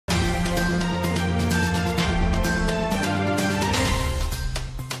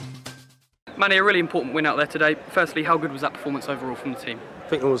Manny, a really important win out there today. Firstly, how good was that performance overall from the team? I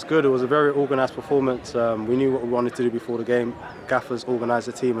think it was good. It was a very organised performance. We knew what we wanted to do before the game. Gaffers organised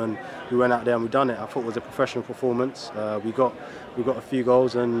the team and we went out there and we done it. I thought it was a professional performance. We got a few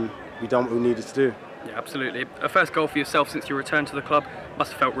goals and we done what we needed to do. Yeah, absolutely. A first goal for yourself since your return to the club.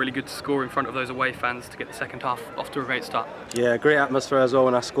 Must have felt really good to score in front of those away fans to get the second half off to a great start. Yeah, great atmosphere as well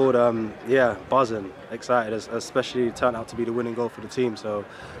when I scored. Yeah, buzzing, excited, especially it turned out to be the winning goal for the team. So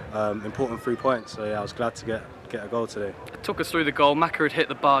important 3 points. So yeah, I was glad to get a goal today. Talk us through the goal. Maka had hit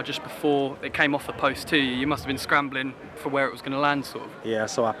the bar just before it came off the post to you. You must have been scrambling for where it was going to land, sort of. Yeah,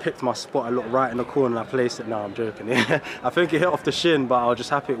 so I picked my spot. I looked right in the corner and I placed it. No, I'm joking. Yeah, I think it hit off the shin, but I was just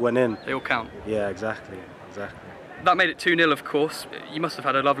happy it went in. They all count. Yeah, exactly. That made it 2-0, of course. You must have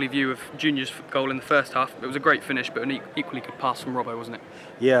had a lovely view of Junior's goal in the first half. It was a great finish, but an equally good pass from Robbo, wasn't it?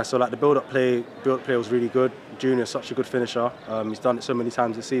 Yeah, so like the build-up play was really good. Junior's such a good finisher. He's done it so many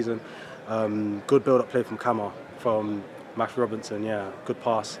times this season. Good build-up play from Kama, from Matthew Robinson. Yeah, good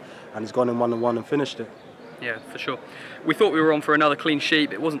pass, and he's gone in 1-on-1 and finished it. Yeah, for sure. We thought we were on for another clean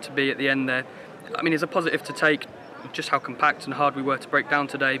sheet, but it wasn't to be at the end there. I mean, it's a positive to take just how compact and hard we were to break down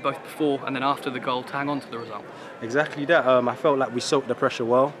today, both before and then after the goal, to hang on to the result. Exactly that. I felt like we soaked the pressure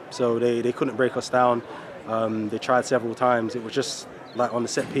well, so they couldn't break us down. They tried several times. It was just like on the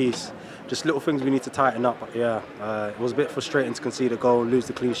set piece, just little things we need to tighten up. But yeah, it was a bit frustrating to concede a goal and lose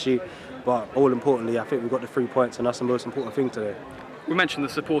the clean sheet, but all importantly, I think we got the 3 points, and that's the most important thing today. We mentioned the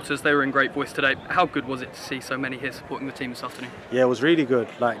supporters, they were in great voice today. How good was it to see so many here supporting the team this afternoon? Yeah, it was really good.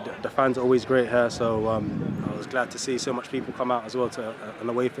 Like the fans are always great here, so I was glad to see so much people come out as well to an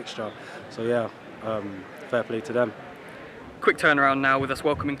away fixture. So yeah, fair play to them. Quick turnaround now with us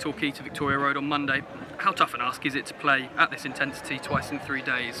welcoming Torquay to Victoria Road on Monday. How tough an ask is it to play at this intensity twice in 3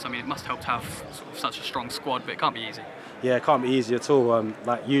 days? I mean, it must help to have sort of such a strong squad, but it can't be easy. Yeah, it can't be easy at all.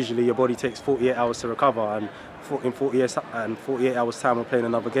 Like usually your body takes 48 hours to recover, and in 48 hours time we're playing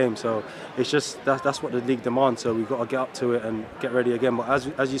another game. So it's just that's what the league demands. So we've got to get up to it and get ready again. But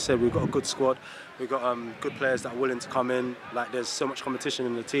as you said, we've got a good squad. We've got good players that are willing to come in. Like there's so much competition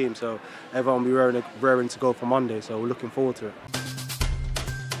in the team, so everyone will be raring to go for Monday. So we're looking forward to it.